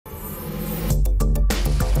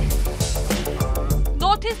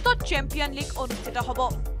নৰ্থইষ্টত champion league অনুষ্ঠিত হ'ব।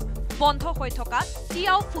 বন্ধ হৈ থকা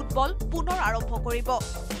টিআও ফুটবল পুনৰ আৰম্ভ কৰিব।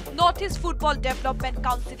 নৰ্থইষ্ট ফুটবল ডেভেলপমেণ্ট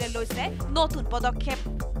কাউন্সিলে লৈছে নতুন পদক্ষেপ।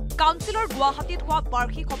 কাউন্সিলৰ গুৱাহাটীত হোৱা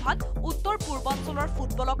বাৰ্ষিক সভাত উত্তৰ পূৰ্বাঞ্চলৰ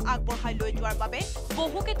ফুটবলক আগবঢ়াই লৈ যোৱাৰ বাবে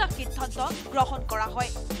বহুকেইটা সিদ্ধান্ত গ্ৰহণ কৰা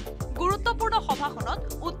হয়। গুৰুত্বপূৰ্ণ সভাখনত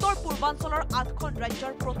উত্তৰ পূৰ্বাঞ্চলৰ 8খন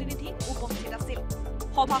ৰাজ্যৰ প্ৰতিনিধি উপস্থিত আছিল।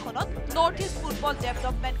 সভাখনত নৰ্থইষ্ট ফুটবল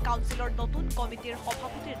ডেভেলপমেণ্ট কাউন্সিলৰ নতুন কমিটিৰ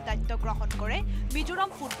সভাপতিৰ দায়িত্ব গ্ৰহণ কৰে মিজোৰাম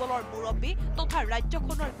ফুটবলৰ মুৰব্বী তথা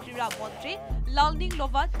ৰাজ্যখনৰ ক্ৰীড়া মন্ত্ৰী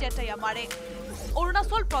লালনিংলোভা টেটেয়ামাৰে।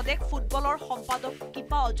 অৰুণাচল প্ৰদেশ ফুটবলৰ সম্পাদক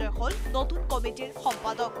কিপা অজয় হল নতুন কমিটিৰ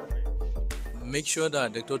সম্পাদক। Make sure that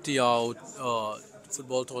the TIAO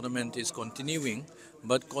football tournament is continuing,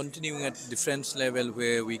 but continuing at different level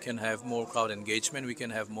where we can have more crowd engagement, we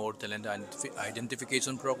can have more talent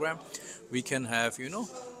identification program, we can have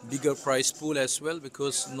bigger prize pool as well,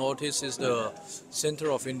 because Northeast is the center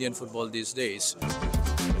of Indian football these days.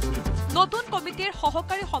 নতুন কমিটিৰ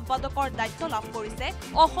সহকাৰী সম্পাদকৰ দায়িত্ব লাভ কৰিছে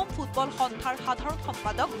Assam football সন্থাৰ সাধাৰণ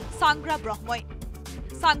সম্পাদক সাংগ্ৰা ব্ৰহ্মই।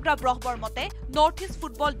 সাংগ্ৰা ব্ৰহ্মৰ মতে নৰ্থইষ্ট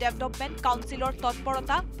ফুটবল ডেভেলপমেণ্ট কাউন্সিলৰ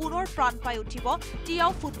তৎপৰতা পুনৰ প্ৰাণ পাই উঠিব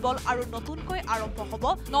টিআও ফুটবল আৰু নতুনকৈ আৰম্ভ হ'ব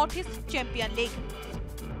নৰ্থইষ্ট চেম্পিয়ন লীগ।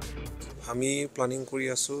 আমি প্লানিং কৰি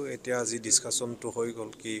আছো এতিয়া আজি ডিসকাশনটো হৈ গল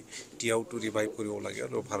কি টিআওটো ৰিভাইভ কৰিব লাগে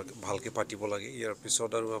আৰু ভালকে পাতিব লাগে। ইয়াৰ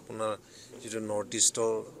পিছত আৰু আপোনাৰ যেটো নৰ্থ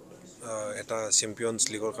ইষ্টৰ এটা চেম্পিয়নছ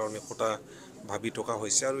লীগৰ কাৰণে কোটা ভাবি টকা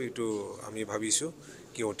হৈছে আৰু এটো আমি ভাবিছো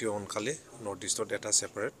কি অতি অনকালে নৰ্থ ইষ্টত এটা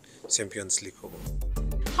সেপাৰেট চেম্পিয়নছ লীগ হ'ব।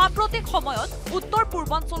 সাম্প্ৰতিক সময়ত উত্তৰ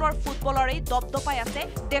পূৰ্বাঞ্চলৰ ফুটবলৰে দপদপাই আছে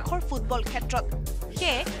দেশৰ ফুটবল ক্ষেত্ৰত।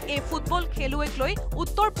 হে এই ফুটবল খেলুৱৈক লৈ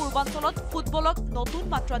উত্তৰ পূৰ্বাঞ্চলত ফুটবলক নতুন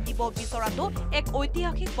মাত্ৰা দিব বিচৰাটো এক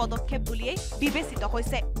ঐতিহাসিক পদক্ষেপ বুলিয়েই বিবেচিত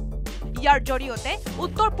হৈছে। ইয়াৰ জৰিয়তে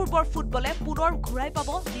উত্তৰ পূৰ্বৰ ফুটবলে পুনৰ ঘূৰাই পাব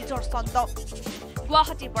নিজৰ ছন্দ।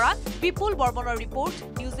 গুৱাহাটীৰ পৰা বিপুল বৰ্মনৰ report,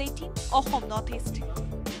 news 18 Assam north east.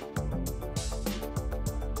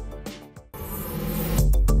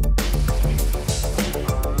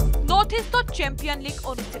 নৰ্থইষ্টত champion league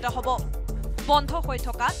অনুষ্ঠিত হ'ব। বন্ধ হৈ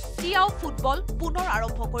থকা টিআও ফুটবল পুনৰ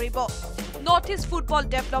আৰম্ভ কৰিব। নৰ্থইষ্ট ফুটবল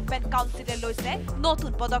ডেভেলপমেণ্ট কাউন্সিলে লৈছে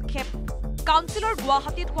নতুন পদক্ষেপ। কাউন্সিলৰ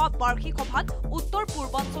গুৱাহাটীত হোৱা বাৰ্ষিক সভাত উত্তৰ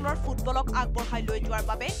পূৰ্বাঞ্চলৰ ফুটবলক আগবঢ়াই লৈ যোৱাৰ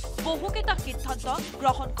বাবে বহুকেইটা সিদ্ধান্ত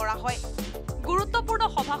গ্ৰহণ কৰা হয়। গুৰুত্বপূৰ্ণ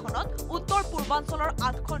সভাখনত উত্তৰ পূৰ্বাঞ্চলৰ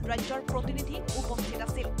 8খন ৰাজ্যৰ প্ৰতিনিধি উপস্থিত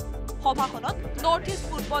আছিল। সভাখনত নৰ্থইষ্ট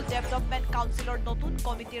ফুটবল ডেভেলপমেণ্ট কাউন্সিলৰ নতুন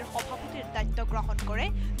কমিটিৰ সভাপতিৰ দায়িত্ব গ্ৰহণ কৰে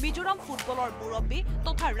মিজোৰাম ফুটবলৰ মুৰব্বী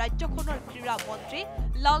তথা ৰাজ্যখনৰ ক্ৰীড়া মন্ত্ৰী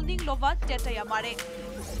লালনিংলোভা টেটেয়ামাৰে।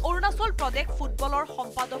 অৰুণাচল প্ৰদেশ ফুটবলৰ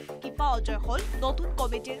সম্পাদক কিপা অজয় হল নতুন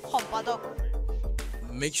কমিটিৰ সম্পাদক।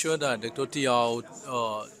 Make sure that the TIAO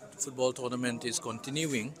football tournament is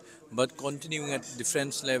continuing, but continuing at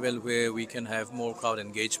different level where we can have more crowd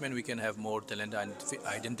engagement, we can have more talent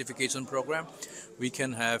identification program, we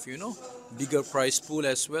can have bigger prize pool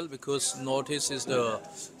as well, because Northeast is the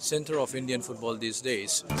center of Indian football these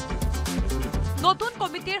days. নতুন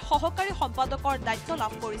কমিটিৰ সহকাৰী সম্পাদকৰ দায়িত্ব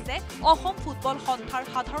লাভ কৰিছে Assam football সন্থাৰ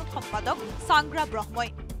সাধাৰণ সম্পাদক সাংগ্ৰা ব্ৰহ্মই।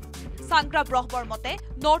 সাংগ্ৰা ব্ৰহ্মৰ মতে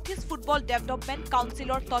নৰ্থইষ্ট ফুটবল ডেভেলপমেণ্ট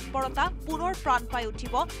কাউন্সিলৰ তৎপৰতা পুনৰ প্ৰাণ পাই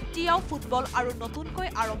উঠিব টিআও ফুটবল আৰু নতুনকৈ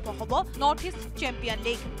আৰম্ভ হ'ব নৰ্থইষ্ট চেম্পিয়ন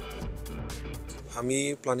লীগ। আমি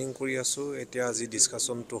প্লানিং কৰি আছো এতিয়া আজি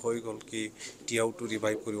ডিসকাশনটো হৈ গল কি টিআওটো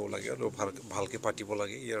ৰিভাইভ কৰিব লাগে আৰু ভালকে পাতিব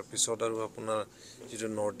লাগে। ইয়াৰ পিছত আৰু আপোনাৰ যেটো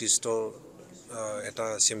নৰ্থ ইষ্টৰ এটা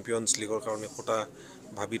চেম্পিয়নছ লীগৰ কাৰণে কোটা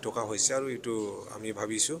ভাবি টকা হৈছে আৰু এটো আমি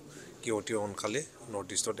ভাবিছো কি অতি অনকালে নৰ্থ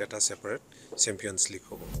ইষ্টত এটা সেপাৰেট চেম্পিয়নছ লীগ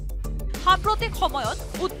হ'ব। সাম্প্ৰতিক সময়ত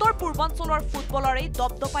উত্তৰ পূৰ্বাঞ্চলৰ ফুটবলৰে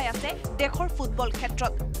দপদপাই আছে দেশৰ ফুটবল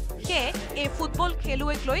ক্ষেত্ৰত। হে এই ফুটবল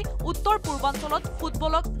খেলুৱৈক লৈ উত্তৰ পূৰ্বাঞ্চলত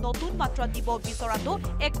ফুটবলক নতুন মাত্ৰা দিব বিচৰাটো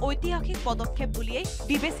এক ঐতিহাসিক পদক্ষেপ বুলিয়েই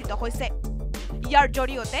বিবেচিত হৈছে। ইয়াৰ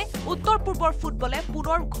জৰিয়তে উত্তৰ পূৰ্বৰ ফুটবলে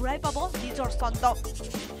পুনৰ ঘূৰাই পাব নিজৰ ছন্দ।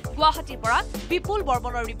 গুৱাহাটীৰ পৰা বিপুল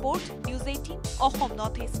বৰ্মনৰ report, news 18 Assam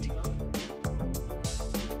north east.